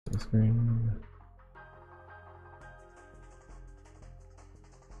screen.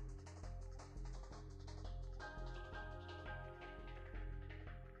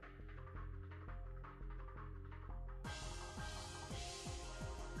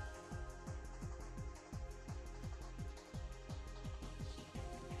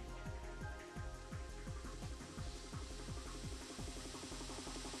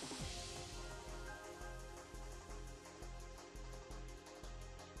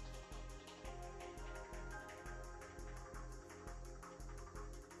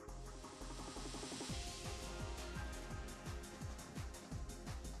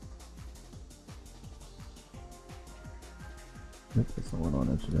 There's someone on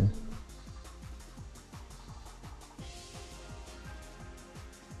it today.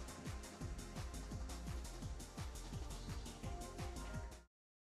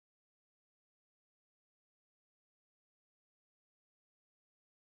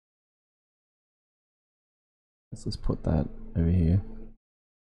 Let's just put that over here.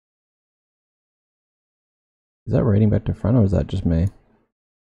 Is that reading back to front or is that just me?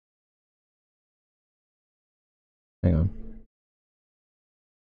 Hang on.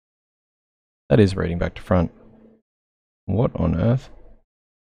 That is reading back to front. What on earth?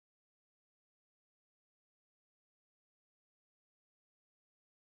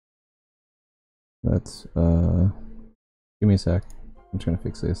 That's, give me a sec. I'm just gonna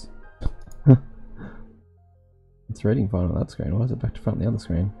fix this. It's reading fine on that screen. Why is it back to front on the other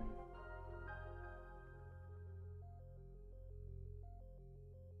screen?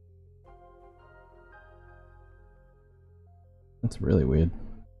 That's really weird.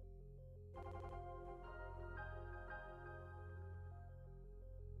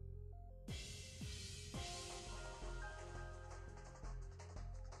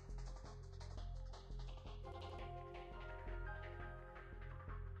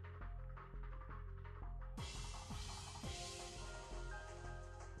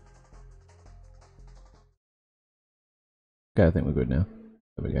 Okay, I think we're good now.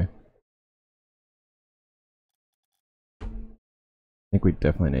 There we go. I think we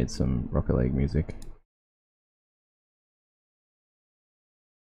definitely need some Rocket League music.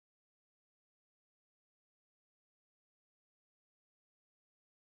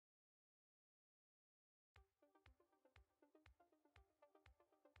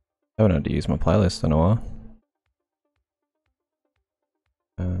 I haven't had to use my playlist in a while.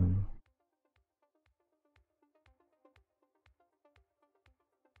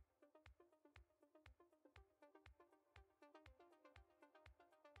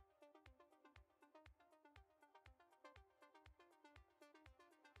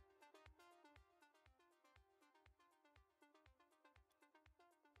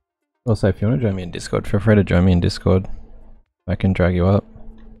 Also, if you want to join me in Discord, feel free to join me in Discord. I can drag you up.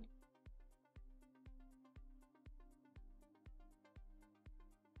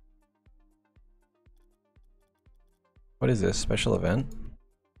 What is this? Special event?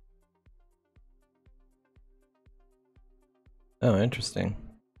 Oh, interesting.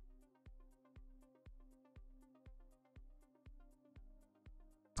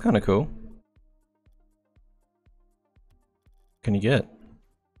 It's kind of cool. Can you get?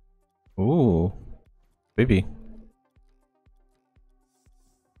 Ooh, baby.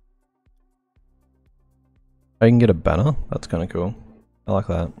 I can get a banner. That's kind of cool. I like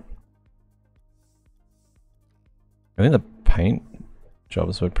that. I think the paint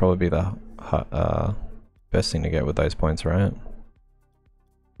jobs would probably be the best thing to get with those points, right?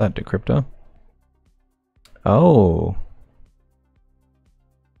 That decryptor. Oh,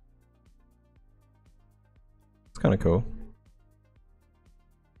 it's kind of cool.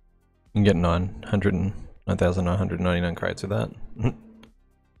 You can get 9,999 crates with that.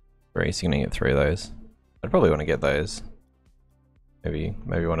 Very easy to get 3 of those. I'd probably want to get those. Maybe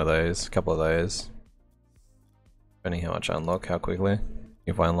one of those, a couple of those. Depending how much I unlock, how quickly,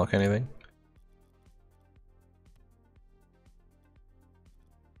 if I unlock anything.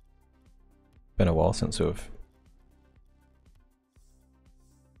 Been a while since we've...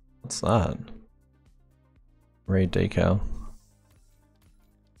 What's that? Raid decal.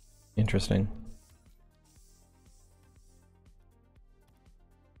 Interesting.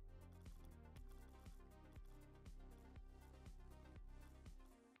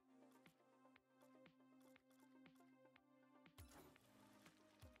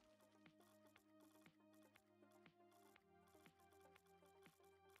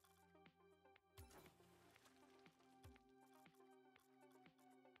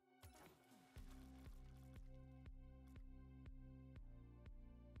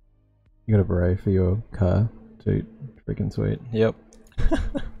 You got a beret for your car, dude. Freaking sweet. Yep.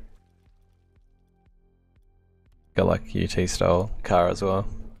 got like UT style car as well.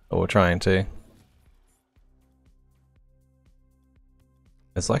 Or we're trying to.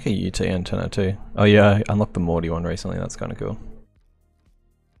 It's like a UT antenna too. Oh yeah, I unlocked the Morty one recently, that's kinda cool.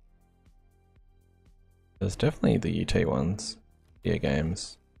 There's definitely the UT ones. Yeah,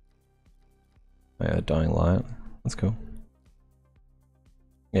 games. Oh yeah, Dying Light. That's cool.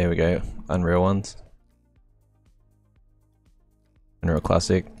 Here we go. Unreal ones. Unreal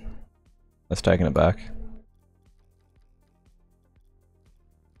Classic. That's taking it back.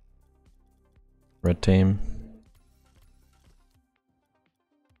 Red Team.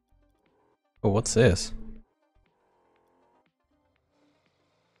 Oh, what's this?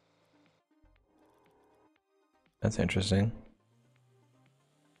 That's interesting.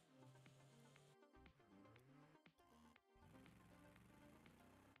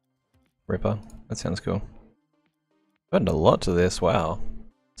 Ripper. That sounds cool. I've added a lot to this, wow.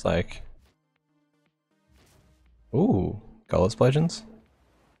 It's like... Ooh, Goal Explosions?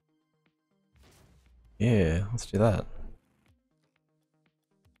 Yeah, let's do that.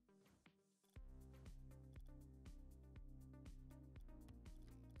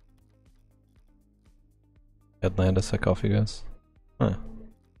 Atlanta sarcophagus. Huh.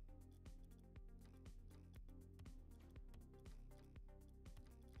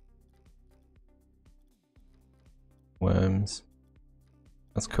 Worms.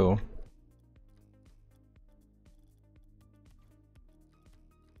 That's cool.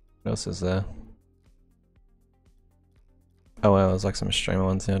 What else is there? Oh wow, there's like some streamer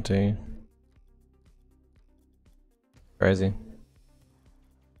ones now too. Crazy.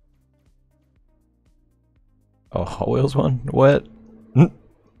 Oh, Hot Wheels one? What?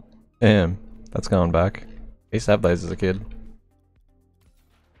 Damn, that's going back. I used to have those as a kid.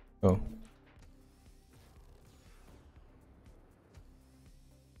 Oh.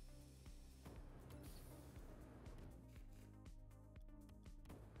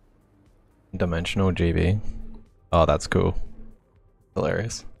 Dimensional GB. Oh, that's cool.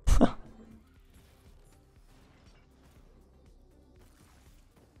 Hilarious.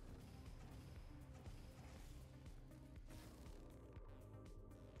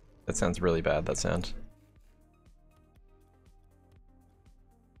 That sounds really bad, that sound.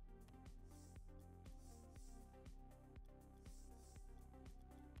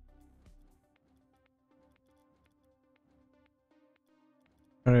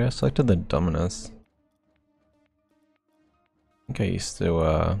 Alright, I selected the Dominus. I think I used to,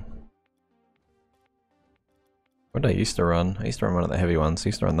 what did I used to run? I used to run one of the heavy ones. I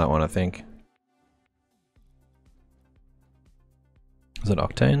used to run that one, I think. Is it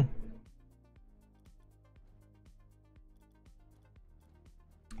Octane?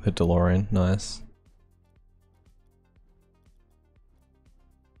 The DeLorean, nice.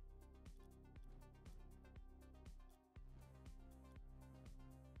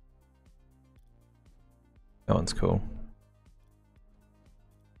 That one's cool.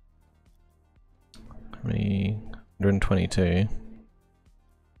 How many? 122.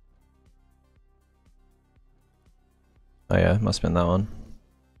 Oh yeah, must have been that one.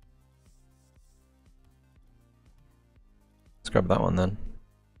 Let's grab that one then.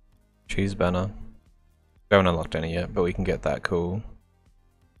 Cheese banner. We haven't unlocked any yet, but we can get that cool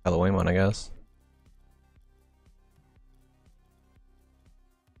Halloween one, I guess.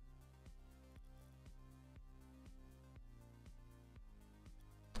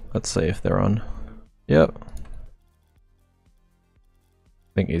 Let's see if they're on. Yep. I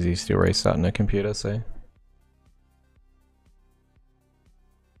think Izzy's still restarting her computer, so.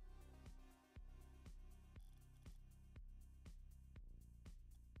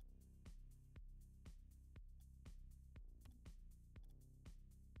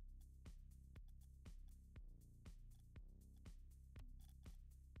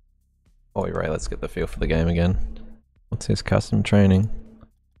 Oh, you're right, let's get the feel for the game again. What's his custom training?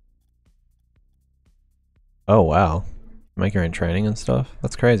 Oh wow. Make your own training and stuff?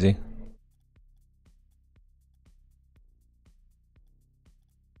 That's crazy.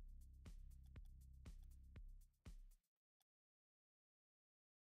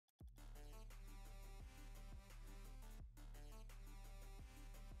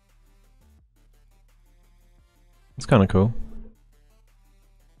 It's kinda cool.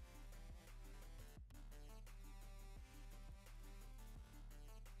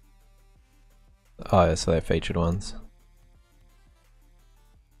 Oh yeah, so they're featured ones.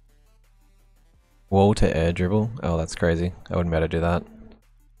 Wall to air dribble? Oh, that's crazy. I wouldn't be able to do that.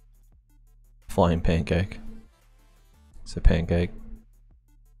 Flying pancake. It's a pancake.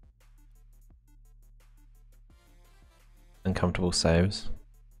 Uncomfortable saves.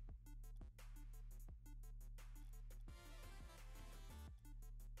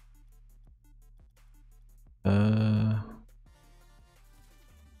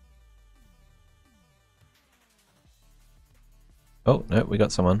 Oh, no, we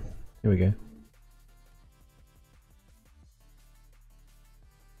got someone. Here we go.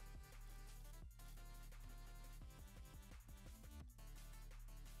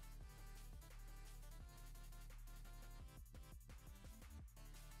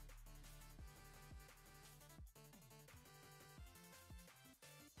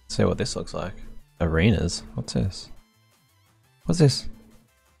 Let's see what this looks like. Arenas? What's this? What's this?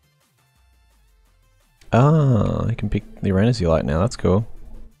 Ah, you can pick the arenas you like now, that's cool.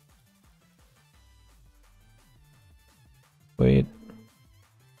 Sweet.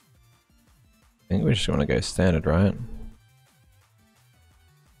 I think we just want to go standard, right?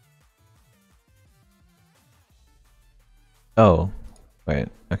 Oh, wait,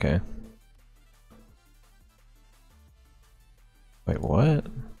 okay. Wait, what?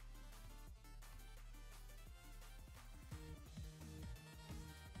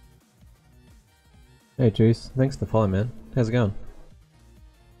 Hey Juice, thanks for the follow, man. How's it going?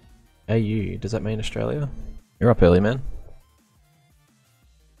 AU, does that mean Australia? You're up early, man.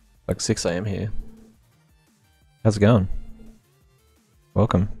 Like 6 AM here. How's it going?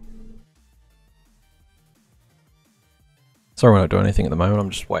 Welcome. Sorry we're not doing anything at the moment,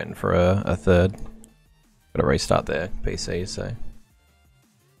 I'm just waiting for a third. Gotta restart their PC, so...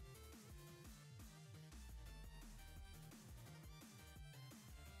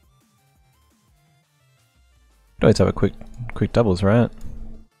 Could always have a quick doubles, right?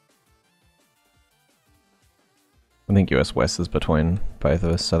 I think US West is between both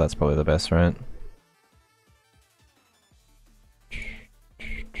of us, so that's probably the best, right?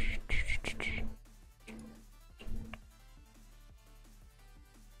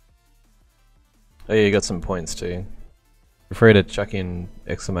 Oh yeah, you got some points too. Feel free to chuck in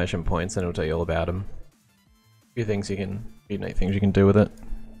exclamation points and it'll tell you all about them. A few things unique things you can do with it.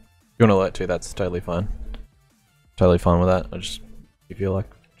 If you want to alert too, that's totally fine. Totally fine with that. If you like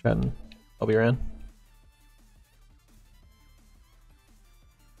chatting, I'll be around.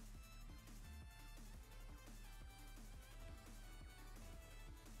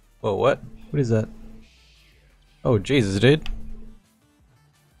 Whoa, what? What is that? Oh, Jesus, dude.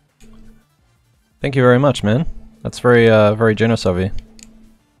 Thank you very much, man. That's very generous of you.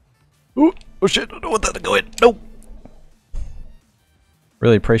 Ooh, oh shit, I don't want that to go in. No!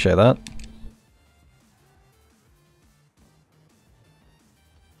 Really appreciate that.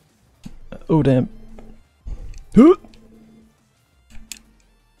 Oh, damn.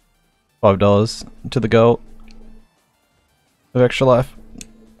 $5 to the goal of extra life.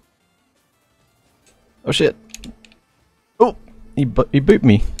 Oh shit. Oh, he booped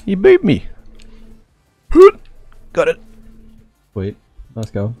me. He booped me. Got it. Sweet.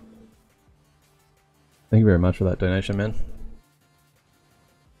 Nice goal. Thank you very much for that donation, man.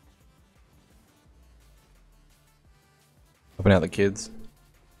 Helping out the kids.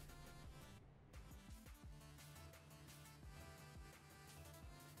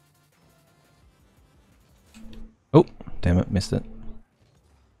 Oh, damn it, missed it.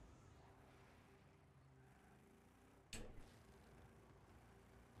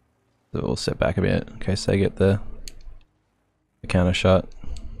 So we'll set back a bit in case they get the counter shot.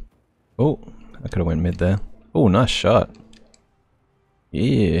 Oh, I could have went mid there. Oh, nice shot.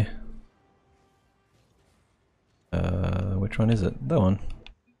 Yeah. Which one is it? That one.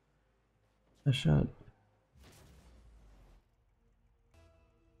 Nice shot.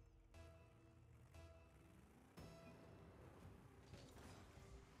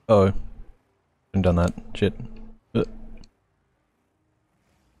 Oh, shouldn't done that. Shit. Ugh.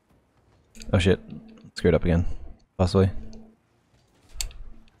 Oh shit. Screwed up again. Possibly.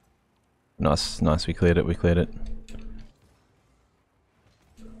 Nice, nice. We cleared it. We cleared it.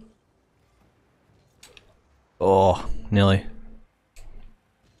 Oh, nearly.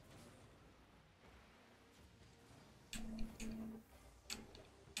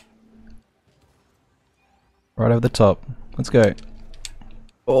 Right over the top. Let's go.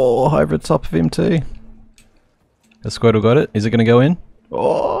 Oh, over the top of him too. Has Squirtle got it? Is it going to go in?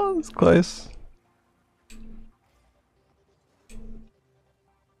 Oh, it's close.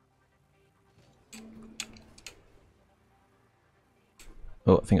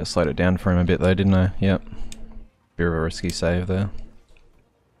 Oh, I think I slowed it down for him a bit though, didn't I? Yep. Bit of a risky save there. I'm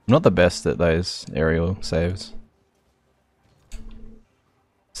not the best at those aerial saves.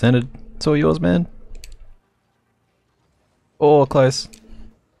 Standard, it's all yours, man. Oh, close.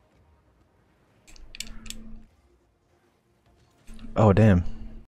 Oh, damn.